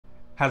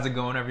How's it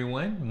going,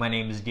 everyone? My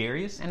name is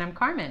Darius. And I'm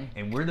Carmen.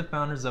 And we're the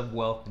founders of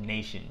Wealth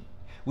Nation.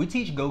 We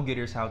teach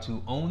go-getters how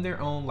to own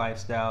their own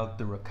lifestyle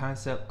through a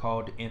concept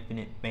called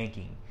infinite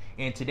banking.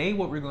 And today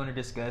what we're going to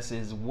discuss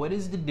is what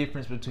is the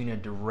difference between a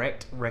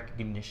direct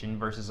recognition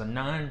versus a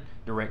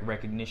non-direct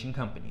recognition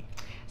company.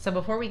 So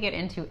before we get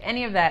into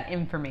any of that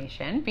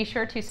information, be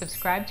sure to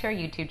subscribe to our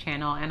YouTube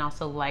channel and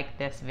also like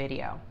this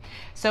video.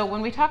 So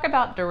when we talk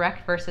about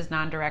direct versus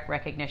non-direct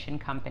recognition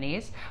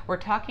companies, we're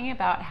talking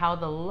about how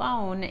the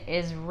loan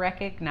is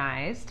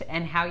recognized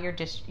and how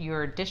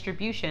your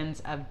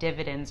distributions of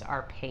dividends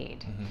are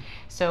paid.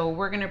 So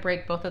we're going to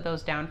break both of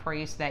those down for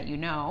you so that you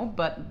know,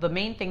 but the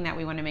main thing that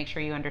we want to make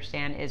sure you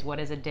understand is what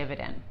is a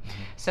dividend.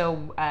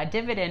 So a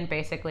dividend,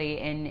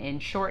 basically in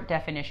short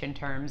definition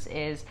terms,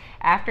 is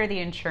after the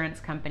insurance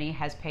company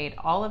has paid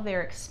all of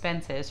their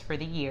expenses for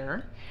the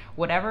year,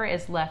 whatever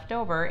is left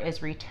over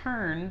is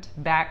returned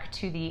back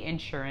to the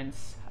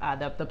insurance,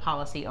 the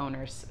policy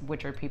owners,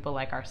 which are people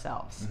like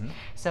ourselves.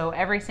 So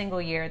every single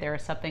year there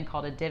is something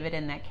called a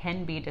dividend that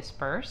can be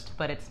dispersed,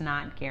 but it's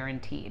not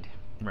guaranteed.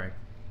 Right.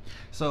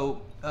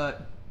 So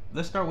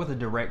let's start with a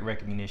direct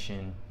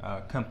recognition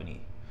company.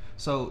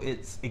 So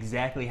it's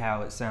exactly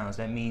how it sounds.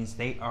 That means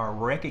they are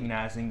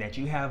recognizing that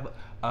you have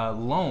a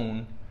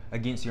loan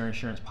against your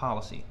insurance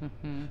policy.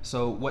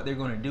 So what they're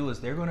going to do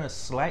is they're going to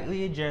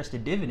slightly adjust the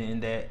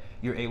dividend that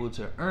you're able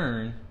to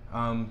earn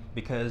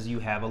because you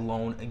have a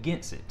loan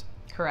against it.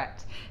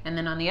 Correct. And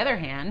then on the other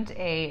hand,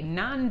 a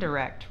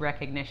non-direct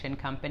recognition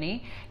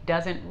company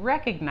doesn't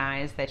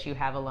recognize that you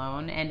have a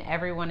loan, and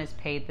everyone is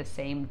paid the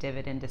same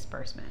dividend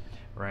disbursement.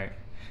 Right.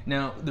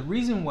 Now, the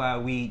reason why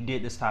we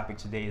did this topic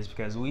today is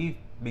because we've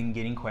been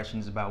getting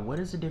questions about what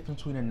is the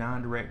difference between a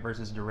non-direct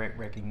versus direct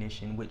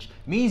recognition, which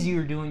means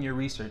you're doing your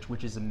research,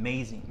 which is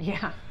amazing.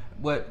 Yeah.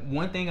 But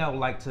one thing I would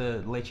like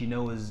to let you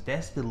know is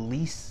that's the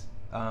least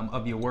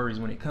of your worries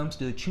when it comes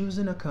to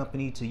choosing a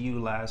company to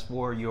utilize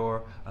for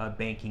your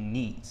banking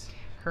needs.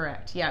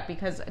 Correct. Yeah,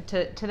 because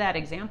to that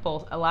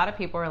example, a lot of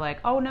people are like,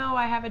 oh no,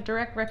 I have a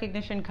direct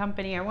recognition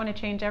company, I want to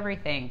change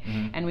everything.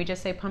 And we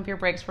just say pump your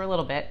brakes for a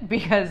little bit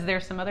because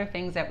there's some other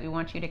things that we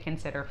want you to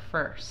consider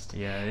first.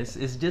 Yeah,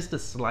 it's just a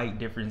slight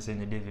difference in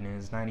the dividend.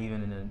 It's not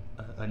even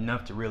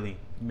enough to really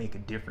make a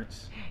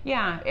difference.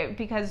 Yeah,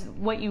 because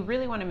what you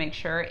really want to make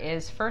sure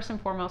is, first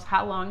and foremost,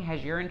 how long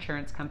has your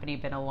insurance company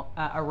been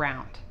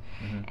around?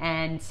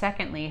 And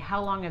secondly,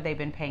 how long have they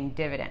been paying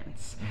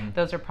dividends?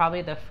 Those are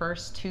probably the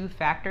first two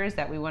factors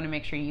that we want to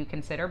make sure you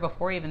consider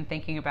before even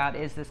thinking about,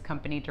 is this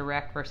company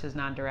direct versus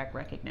non-direct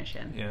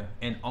recognition? Yeah,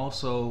 and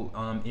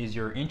also is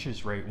your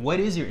interest rate.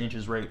 What is your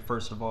interest rate,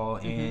 first of all,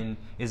 and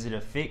is it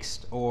a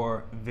fixed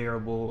or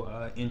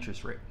variable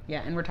interest rate?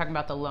 Yeah, and we're talking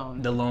about the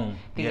loan. The loan.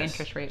 The yes.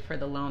 interest rate for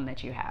the loan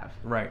that you have.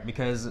 Right,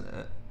 because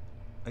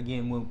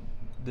again,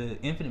 the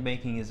infinite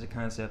banking is a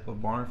concept of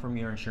borrowing from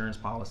your insurance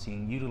policy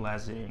and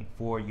utilizing it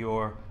for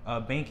your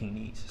banking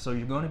needs. So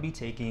you're going to be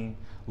taking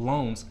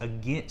loans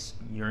against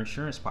your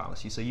insurance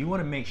policy. So you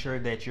want to make sure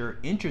that your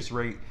interest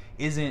rate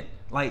isn't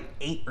like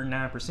 8 or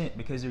 9%,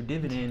 because your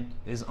dividend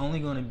is only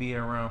going to be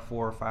around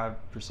 4 or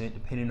 5%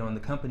 depending on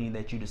the company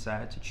that you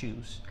decide to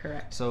choose.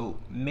 Correct. So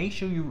make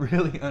sure you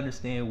really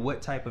understand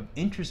what type of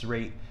interest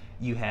rate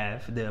you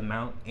have, the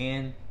amount,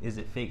 and is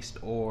it fixed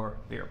or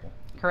variable.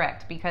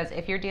 Correct, because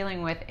if you're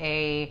dealing with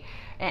and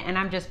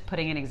I'm just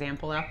putting an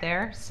example out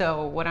there,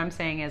 so what I'm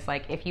saying is,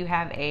 like, if you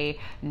have a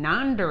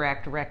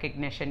non-direct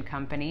recognition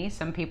company,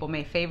 some people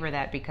may favor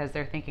that because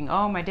they're thinking,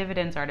 oh, my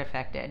dividends aren't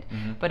affected.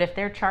 But if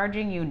they're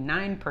charging you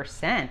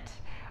 9%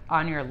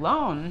 on your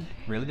loan,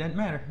 really doesn't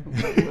matter.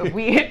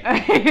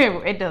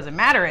 It doesn't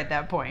matter at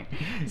that point.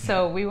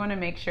 So we want to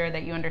make sure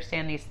that you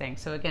understand these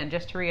things. So again,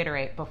 just to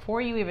reiterate,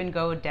 before you even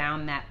go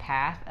down that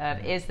path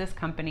of, is this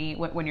company,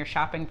 when you're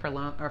shopping for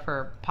loan or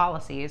for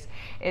policies,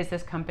 is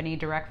this company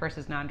direct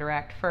versus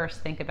non-direct?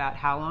 First, think about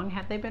how long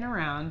have they been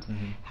around,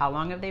 how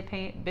long have they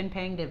been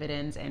paying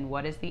dividends, and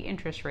what is the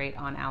interest rate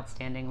on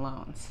outstanding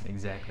loans.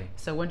 Exactly.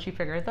 So once you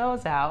figure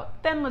those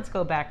out, then let's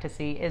go back to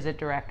see, is it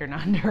direct or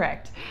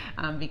non-direct?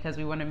 Because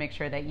we want to make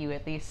sure that you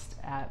at least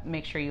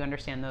make sure you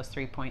understand those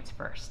 3 points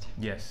first.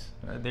 Yes,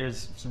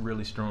 there's some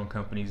really strong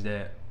companies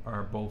that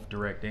are both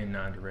direct and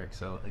non-direct,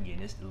 so again,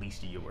 it's the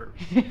least of your worries.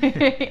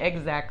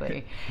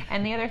 Exactly.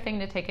 And the other thing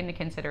to take into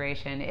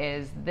consideration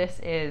is this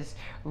is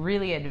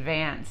really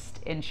advanced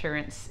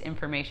insurance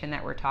information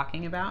that we're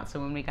talking about.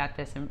 So when we got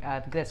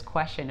this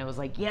question, it was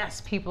like,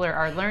 yes, people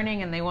are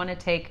learning and they want to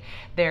take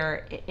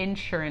their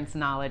insurance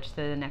knowledge to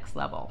the next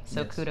level.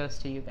 So yes. Kudos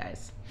to you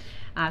guys.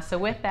 So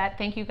with that,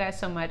 thank you guys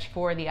so much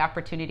for the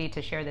opportunity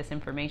to share this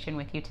information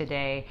with you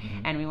today.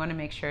 And we want to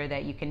make sure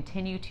that you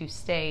continue to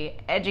stay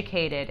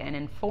educated and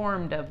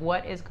informed of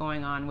what is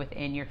going on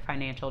within your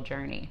financial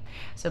journey.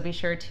 So be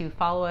sure to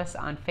follow us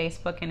on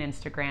Facebook and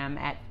Instagram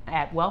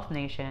at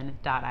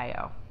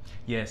wealthnation.io.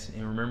 Yes,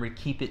 and remember to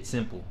keep it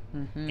simple.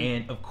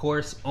 And of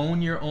course,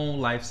 own your own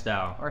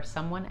lifestyle. Or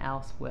someone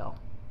else will.